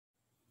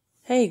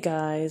Hey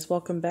guys,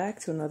 welcome back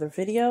to another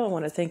video. I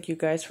want to thank you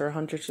guys for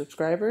 100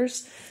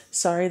 subscribers.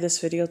 Sorry this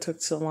video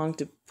took so long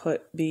to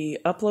be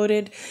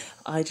uploaded.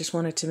 I just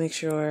wanted to make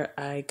sure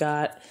I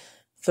got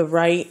the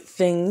right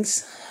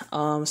things.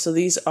 So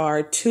these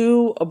are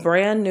two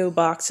brand new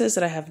boxes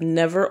that I have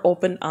never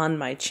opened on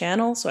my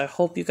channel, so I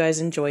hope you guys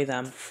enjoy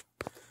them.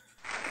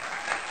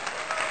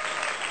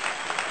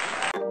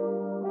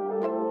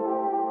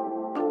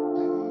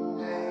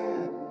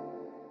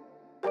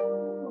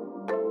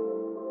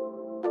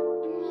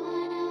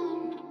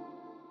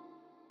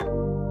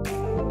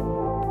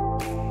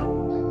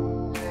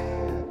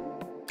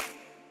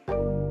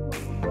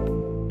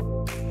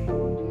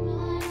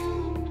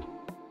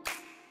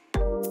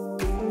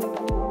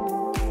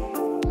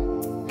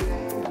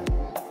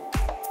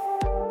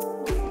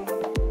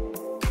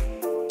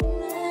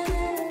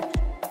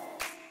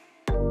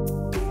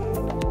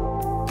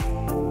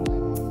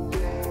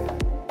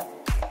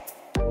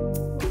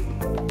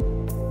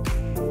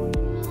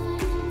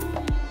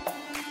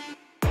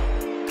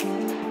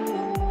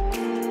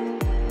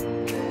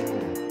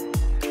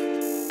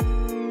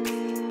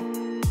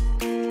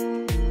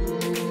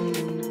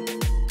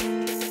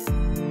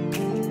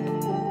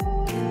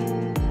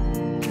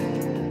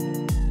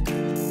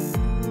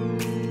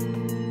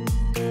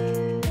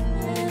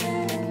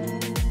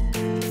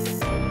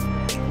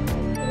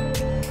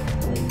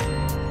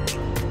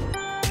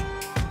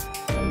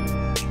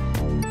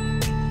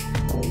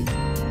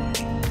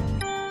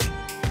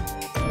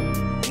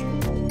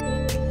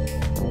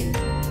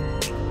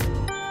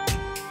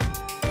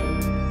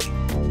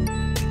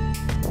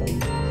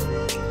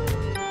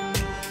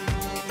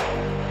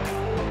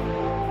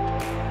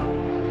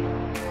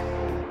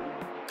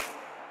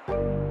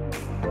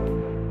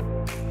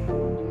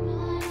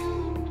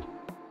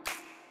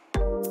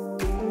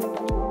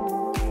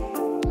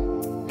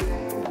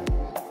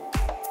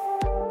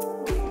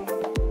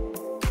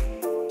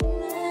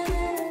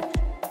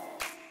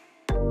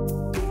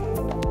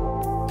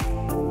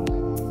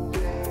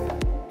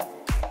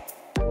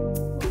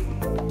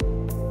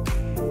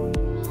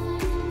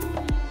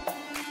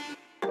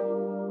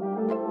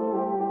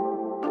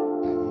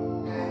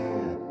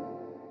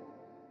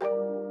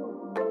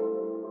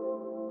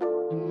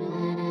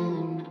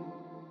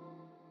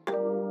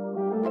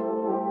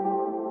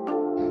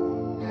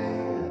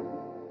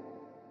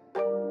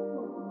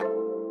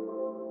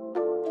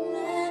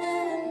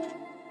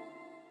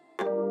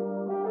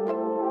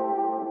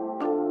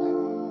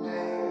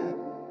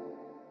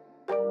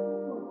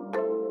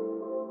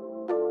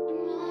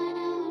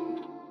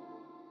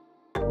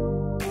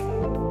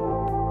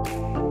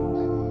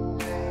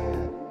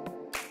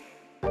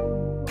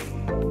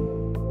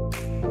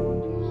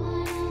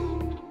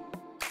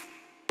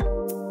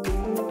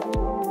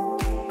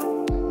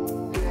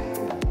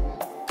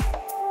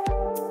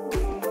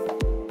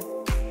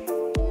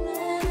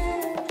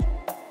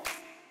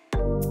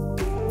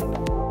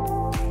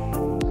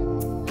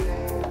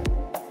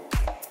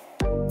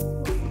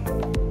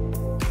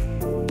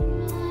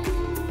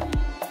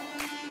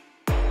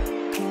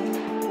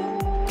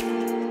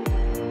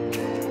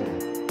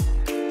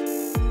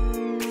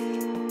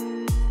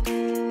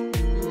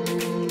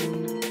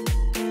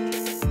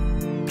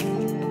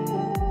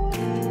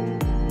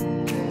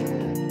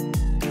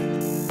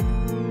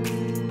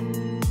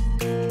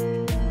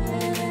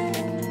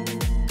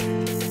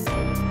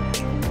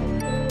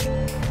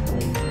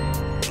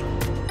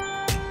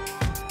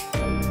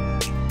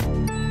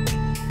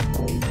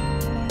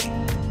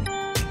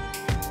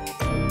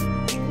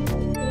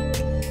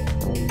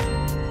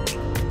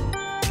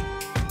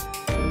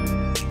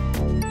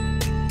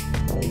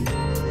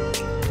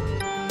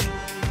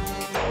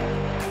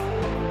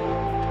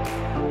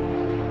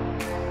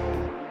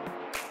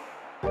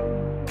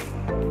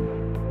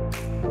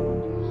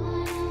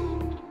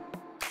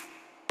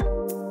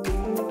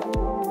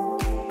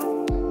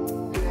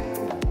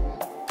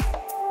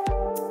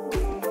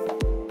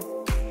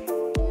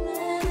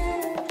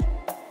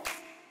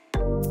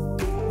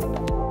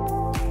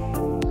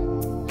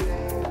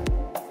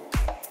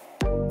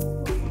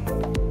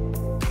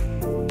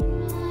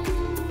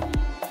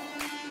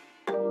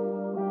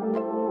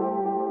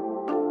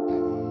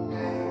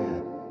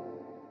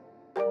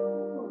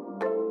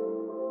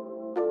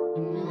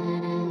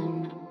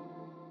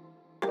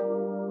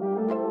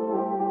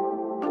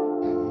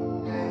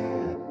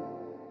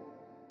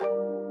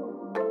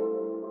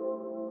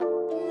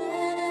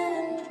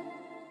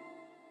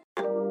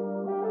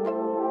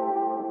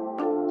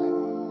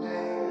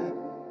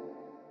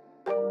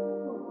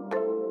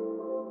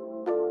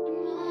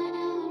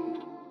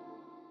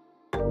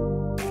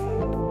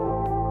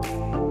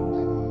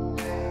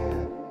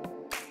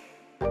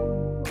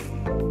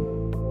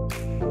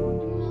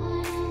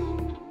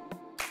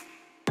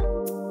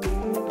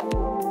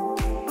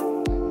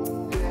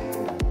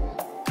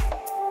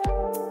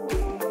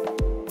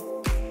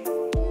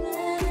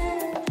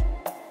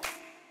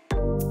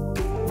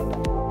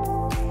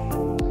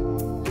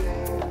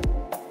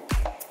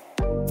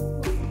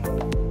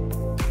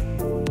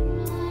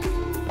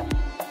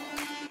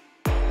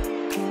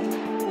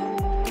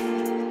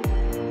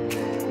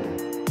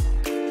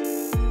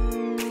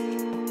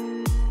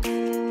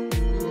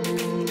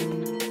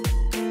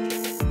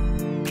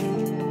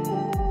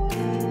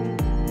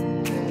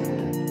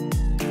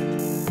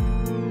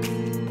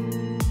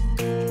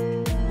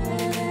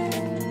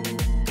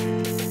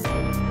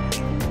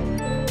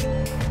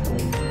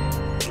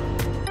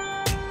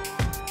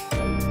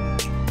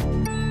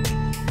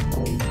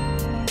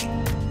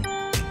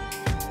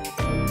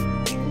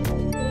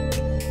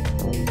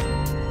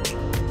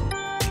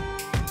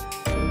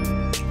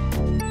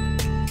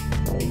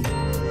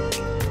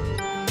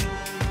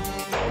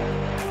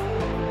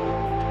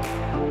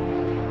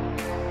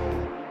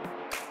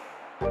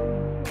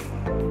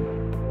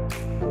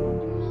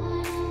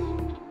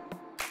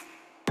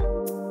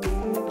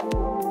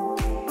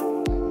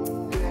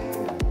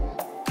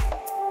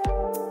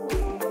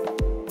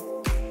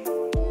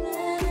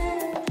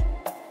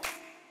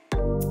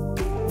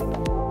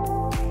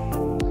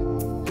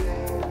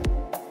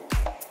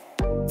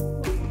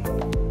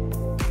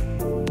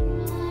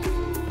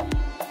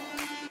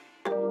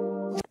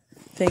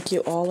 Thank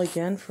you all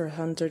again for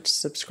 100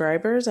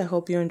 subscribers. I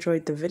hope you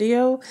enjoyed the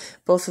video.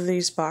 Both of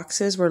these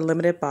boxes were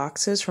limited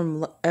boxes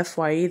from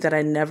FYE that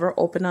I never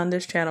opened on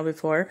this channel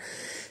before.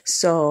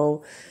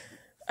 So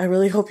I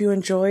really hope you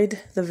enjoyed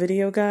the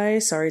video,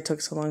 guys. Sorry it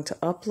took so long to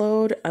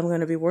upload. I'm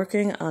going to be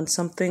working on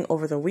something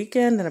over the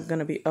weekend that I'm going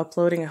to be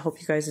uploading. I hope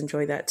you guys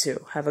enjoy that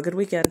too. Have a good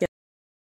weekend.